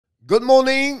Good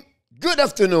morning, good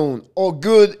afternoon, or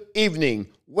good evening,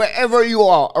 wherever you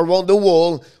are around the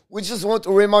world. We just want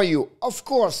to remind you, of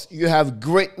course, you have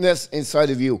greatness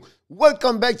inside of you.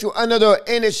 Welcome back to another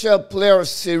NHL Player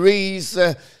Series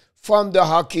from the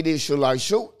Hockey Nation Live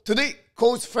Show. Today,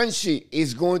 Coach Frenchy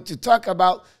is going to talk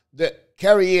about the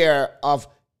career of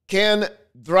Ken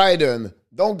Dryden.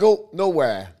 Don't go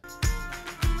nowhere.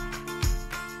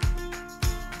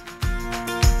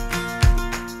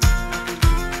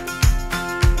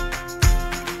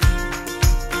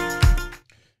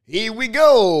 Here we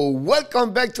go.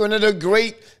 Welcome back to another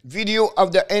great video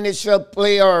of the NHL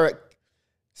Player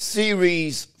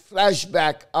Series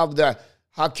flashback of the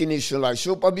Hockey Nation Live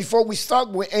Show. But before we start,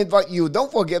 we invite you,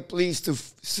 don't forget please to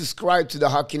subscribe to the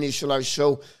Hockey Nation Live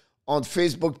Show on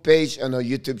Facebook page and our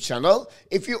YouTube channel.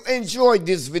 If you enjoyed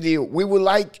this video, we would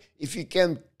like if you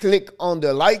can click on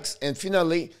the likes and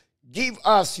finally give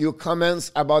us your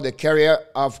comments about the career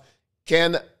of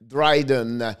Ken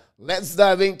Dryden. Let's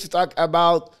dive in to talk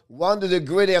about one of the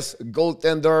greatest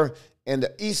goaltender in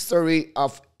the history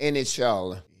of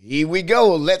NHL. Here we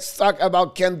go. Let's talk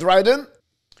about Ken Dryden.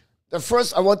 The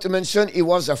first I want to mention, he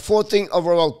was a 14th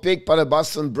overall pick by the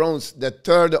Boston Bruins, the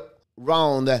third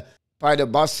round by the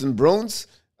Boston Bruins.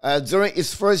 During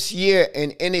his first year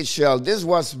in NHL, this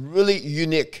was really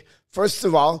unique. First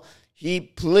of all, he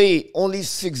played only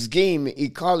 6 games. He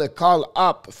called a call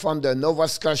up from the Nova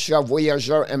Scotia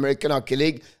Voyageurs American Hockey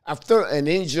League after an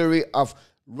injury of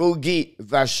Rogie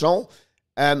Vachon.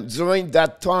 During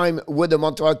that time with the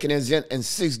Montreal Canadiens in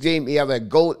 6 games, he had a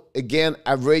goal again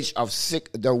average of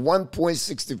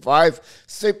 1.65,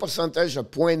 save percentage of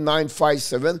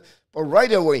 .957. But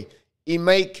right away, he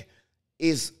make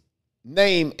his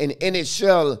name in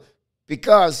NHL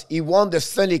because he won the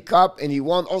Stanley Cup and he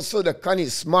won also the Conn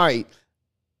Smythe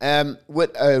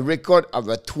with a record of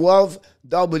a 12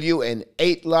 W and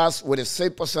 8 loss with a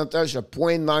save percentage of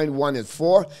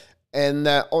 .914 and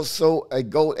also a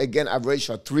goal again average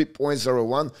of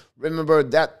 3.01. Remember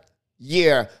that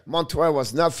year, Montreal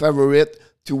was not favorite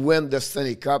to win the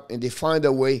Stanley Cup and they find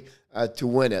a way to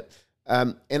win it.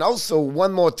 And also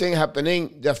one more thing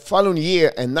happening the following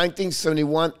year in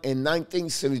 1971 and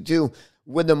 1972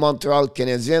 with the Montreal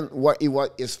Canadiens, where he was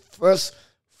his first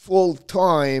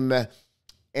full-time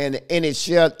in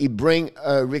NHL. He bring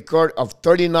a record of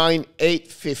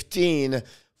 39.815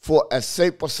 for a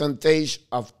save percentage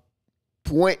of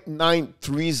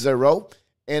 .930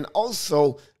 and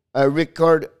also a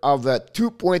record of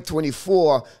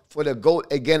 2.24 for the goal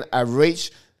again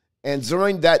average. And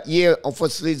during that year,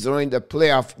 unfortunately, during the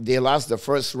playoff, they lost the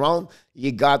first round.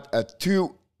 He got a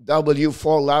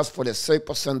 2W4 loss for the save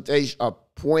percentage of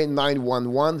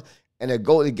 .911 and a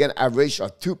goal again average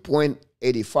of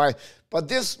 2.85. But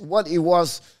this, what it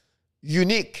was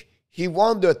unique, he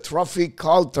won the Trophy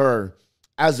Calder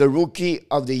as a Rookie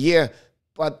of the Year.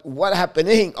 But what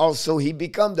happening also, he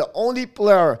became the only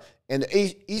player in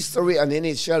the history of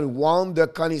NHL won the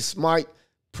Conn Smythe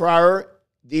prior.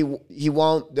 He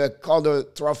won the Calder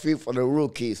Trophy for the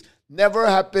rookies. Never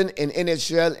happened in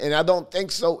NHL, and I don't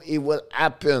think so it will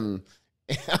happen.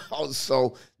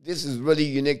 Also, this is really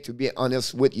unique, to be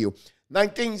honest with you.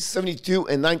 1972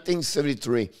 and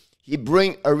 1973, he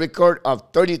bring a record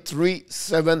of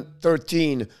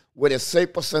 33.713 with a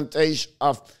save percentage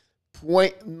of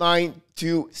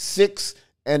 .926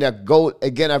 and a goal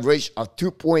again average of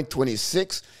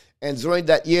 2.26. And during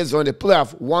that year, during the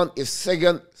playoff, won his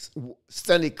second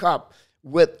Stanley Cup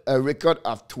with a record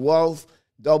of 12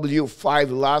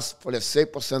 W5 loss for the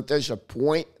save percentage of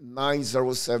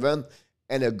 .907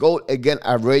 and a goal again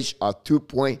average of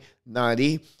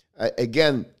 2.90.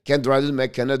 Again, Ken Dryden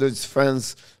make another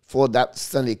difference for that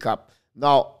Stanley Cup.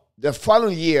 Now, the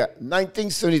following year,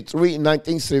 1973 and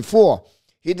 1974,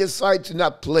 he decided to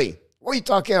not play. What are you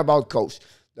talking about, Coach?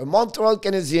 The Montreal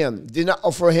Canadiens did not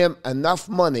offer him enough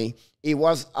money. He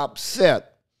was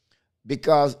upset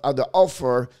because of the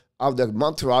offer of the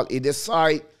Montreal. He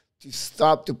decided to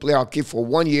stop to play hockey for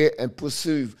 1 year and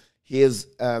pursue his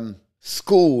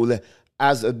school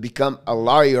as become a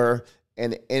lawyer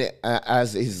and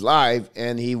as his life.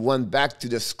 And he went back to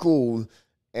the school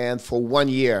and for 1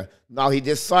 year. Now he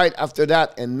decided after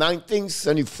that in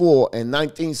 1974 and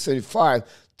 1975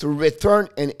 to return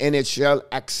in NHL,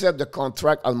 accept the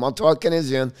contract of Montreal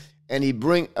Canadiens, and he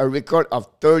bring a record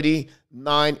of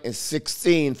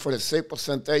 39.16 for the save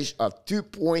percentage of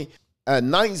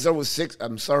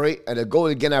 2.906, and a goal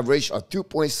again average of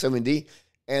 2.70.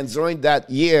 And during that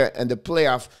year in the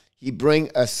playoff, he bring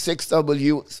a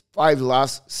 6W5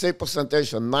 loss, save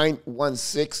percentage of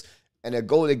 916, and a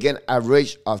goal again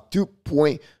average of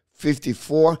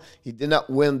 2.54. He did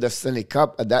not win the Stanley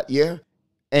Cup that year.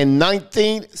 In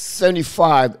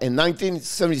 1975 and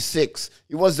 1976,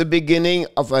 it was the beginning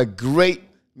of a great,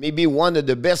 maybe one of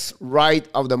the best ride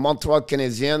of the Montreal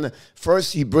Canadiens.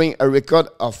 First, he bring a record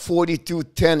of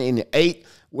 42-10-8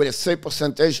 with a save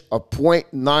percentage of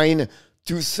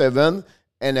 .927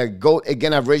 and a goal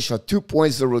against average of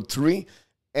 2.03.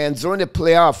 And during the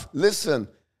playoff, listen,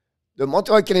 the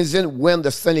Montreal Canadiens win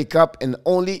the Stanley Cup in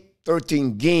only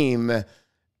 13 games,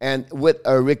 and with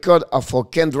a record of, for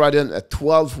Ken Dryden, a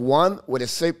 12-1 with a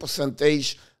save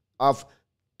percentage of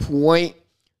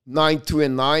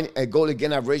 .929, a goal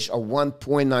against average of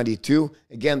 1.92.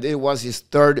 Again, this was his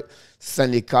third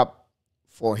Stanley Cup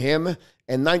for him.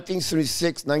 In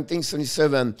 1976,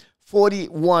 1977,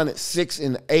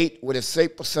 41-6-8 with a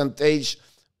save percentage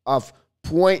of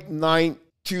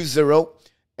 .920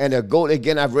 and a goal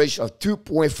against average of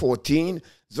 2.14.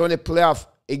 During the playoff,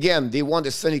 again, they won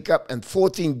the Stanley Cup in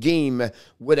 14 games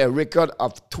with a record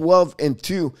of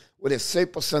 12-2 with a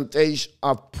save percentage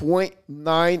of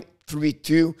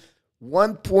 .932,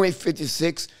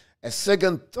 1.56. A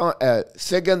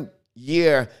second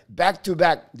year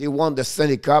back-to-back, they won the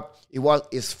Stanley Cup. It was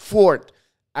his fourth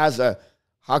as a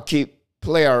hockey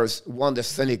players won the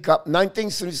Stanley Cup.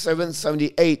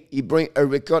 1977-78, he bring a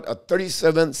record of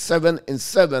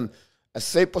 37-7-7, a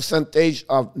save percentage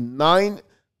of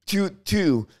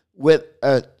 .922 with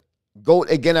a goal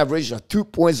against average of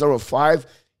 2.05.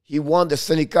 He won the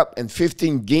Stanley Cup in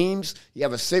 15 games. He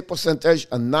have a save percentage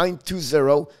of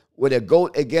 .920 with a goal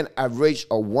against average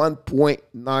of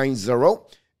 1.90,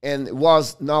 and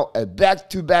was now a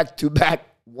back-to-back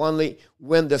only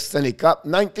win the Stanley Cup.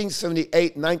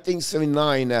 1978,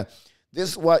 1979.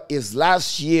 This was his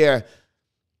last year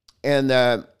in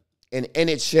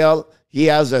NHL. He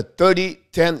has a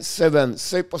 30-10-7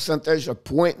 save percentage of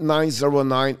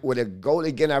 .909 with a goal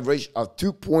against average of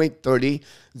 2.30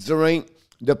 during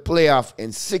the playoff.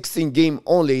 In 16 games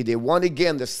only, they won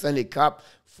again the Stanley Cup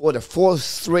for the fourth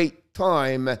straight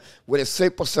time with a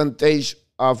save percentage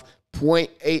of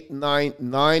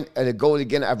 .899 and a goal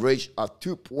against average of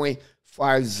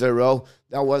 2.50.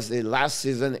 That was the last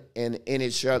season in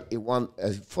NHL. He won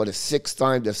for the sixth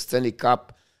time the Stanley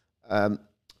Cup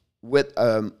with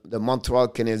the Montreal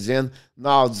Canadiens.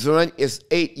 Now, during his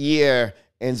 8th year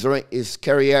and during his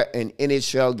career in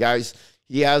NHL, guys,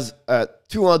 he has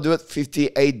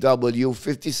 258 W,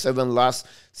 57 loss,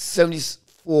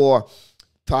 74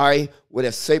 tie with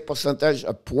a save percentage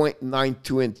of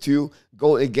 .922,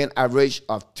 goal against average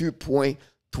of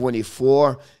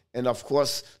 2.24. And of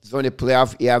course, during the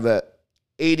playoff, he have a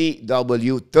 80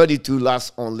 W, 32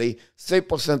 loss only, save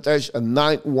percentage of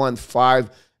 .915,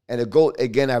 and a goal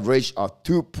against average of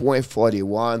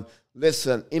 2.41.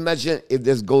 Listen, imagine if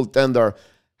this goaltender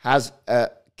has a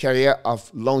career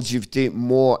of longevity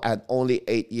more at only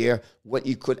 8 years, what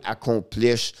he could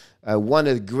accomplish. One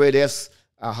of the greatest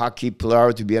hockey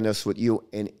player, to be honest with you,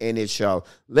 in NHL.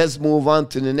 Let's move on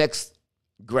to the next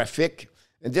graphic.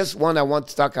 And this one, I want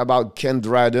to talk about Ken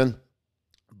Dryden,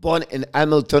 born in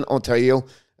Hamilton, Ontario,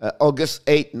 August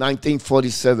 8,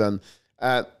 1947.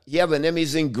 He have an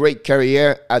amazing, great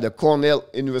career at the Cornell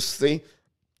University.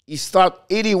 He started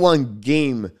 81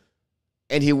 games,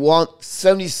 and he won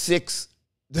 76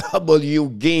 W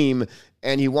game,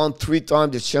 and he won 3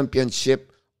 times the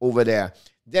championship over there.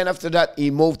 Then after that,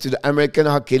 he moved to the American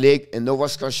Hockey League in Nova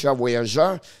Scotia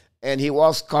Voyageurs, and he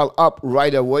was called up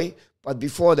right away. But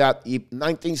before that, in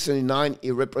 1979,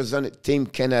 he represented Team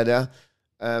Canada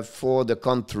for the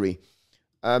country.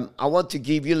 I want to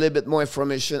give you a little bit more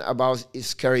information about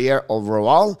his career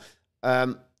overall.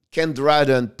 Ken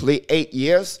Dryden played 8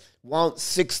 years, won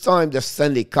 6 times the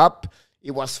Stanley Cup.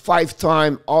 He was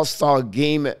 5-time All-Star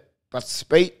Game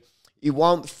participate. He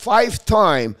won 5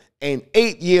 times in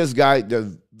 8 years, guys,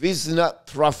 the Vezina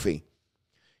Trophy.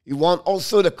 He won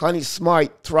also the Connie Smythe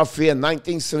Trophy in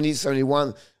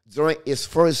 1970-71 during his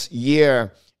first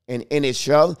year in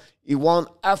NHL. He won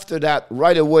after that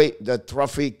right away the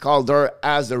trophy Calder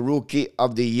as the Rookie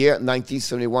of the Year,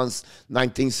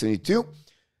 1971-1972.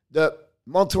 The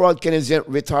Montreal Canadiens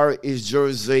retired his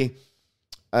jersey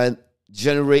on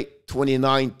January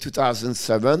 29,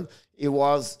 2007. He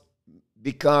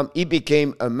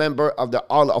became a member of the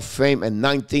Hall of Fame in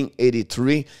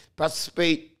 1983,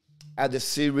 participated at the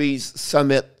Series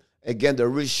Summit against the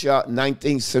Russia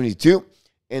 1972.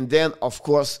 And then, of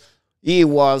course, he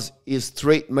was his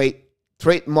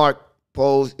trademark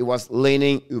pose. It was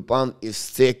leaning upon his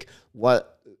stick.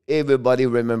 What everybody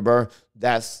remember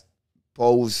that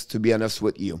pose, to be honest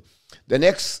with you. The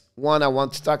next one I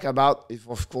want to talk about is,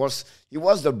 of course, he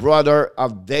was the brother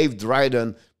of Dave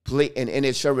Dryden, play in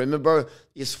NHL. Remember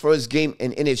his first game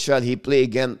in NHL, he played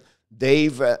against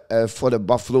Dave for the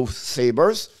Buffalo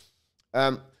Sabres.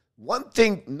 One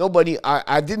thing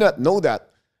I did not know that.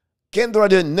 Ken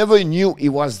Dryden never knew he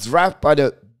was drafted by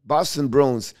the Boston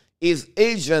Bruins. His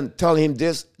agent told him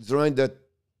this during the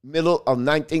middle of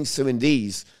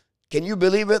 1970s. Can you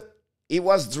believe it? He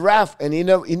was drafted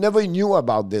and he never knew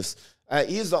about this.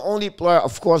 He's the only player,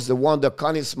 of course, that won the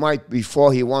Conn Smythe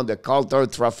before he won the Calder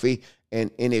Trophy in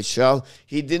NHL.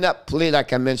 He did not play,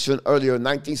 like I mentioned earlier,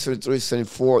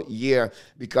 1973-74 year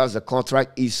because the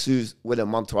contract issues with the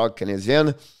Montreal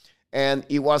Canadiens. And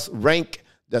he was ranked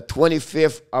the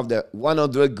 25th of the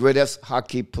 100 greatest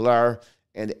hockey player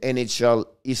in the NHL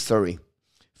history.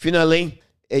 Finally,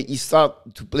 he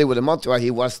started to play with the Montreal.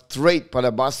 He was traded by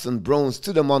the Boston Bruins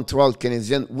to the Montreal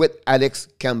Canadiens with Alex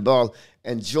Campbell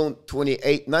on June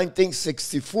 28,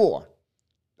 1964.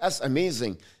 That's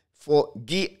amazing. For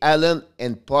Guy Allen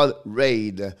and Paul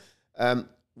Reid.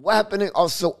 What happened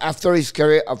also after his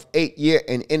career of 8 years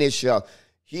in NHL?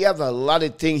 He have a lot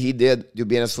of things he did, to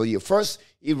be honest with you. First,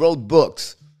 he wrote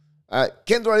books.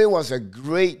 Ken Dryden was a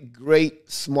great,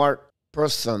 smart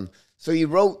person. So he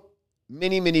wrote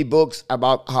many books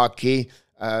about hockey.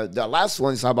 The last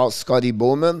one is about Scotty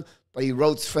Bowman, but he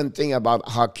wrote something about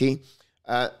hockey.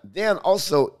 Then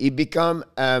also he became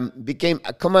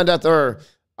a commentator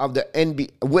of the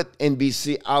with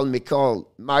NBC. Al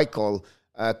Michael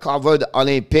covered the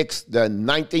Olympics, the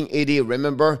 1980.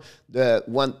 Remember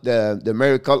the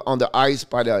miracle on the ice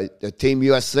by the Team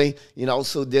USA. He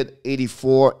also did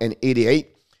 84 and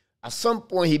 88. At some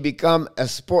point, he became a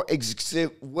sport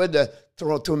executive with the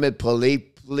Toronto Maple Leafs.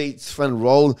 Played different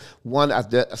role. One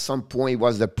at some point he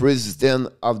was the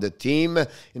president of the team,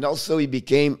 and also he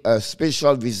became a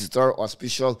special visitor or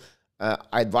special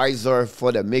advisor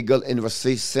for the McGill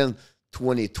University since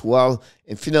 2012.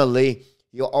 And finally,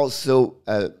 he also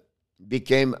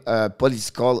became a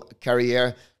political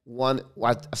career.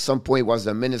 At some point was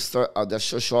the Minister of the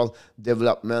Social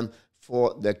Development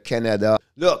for the Canada.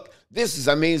 Look, this is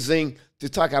amazing to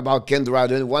talk about Ken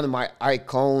Dryden, one of my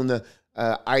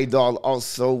idol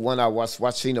also when I was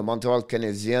watching the Montreal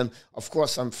Canadiens. Of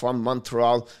course, I'm from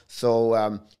Montreal,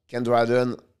 so Ken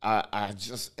Dryden, I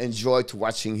just enjoyed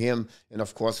watching him. And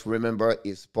of course, remember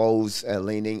his pose and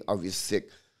leaning of his stick.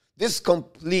 This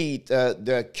complete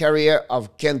the career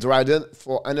of Ken Dryden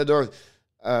for another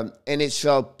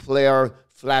NHL player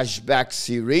flashback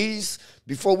series.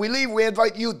 Before we leave, we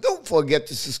invite you, don't forget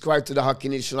to subscribe to the Hockey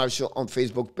Nation Live Show on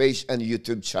Facebook page and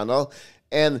YouTube channel.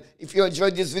 And if you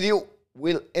enjoyed this video,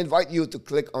 we'll invite you to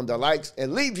click on the likes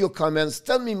and leave your comments.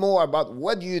 Tell me more about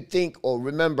what you think or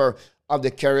remember of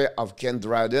the career of Ken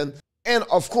Dryden. And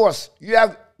of course, you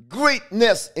have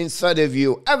greatness inside of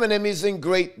you. Have an amazing,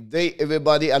 great day,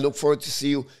 everybody. I look forward to see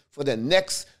you for the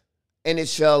next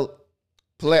NHL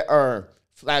Player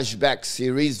Flashback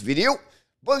Series vidéo.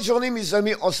 Bonne journée, mes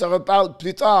amis. On se reparle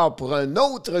plus tard pour une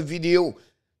autre vidéo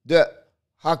de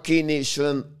Hockey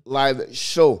Nation Live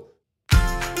Show.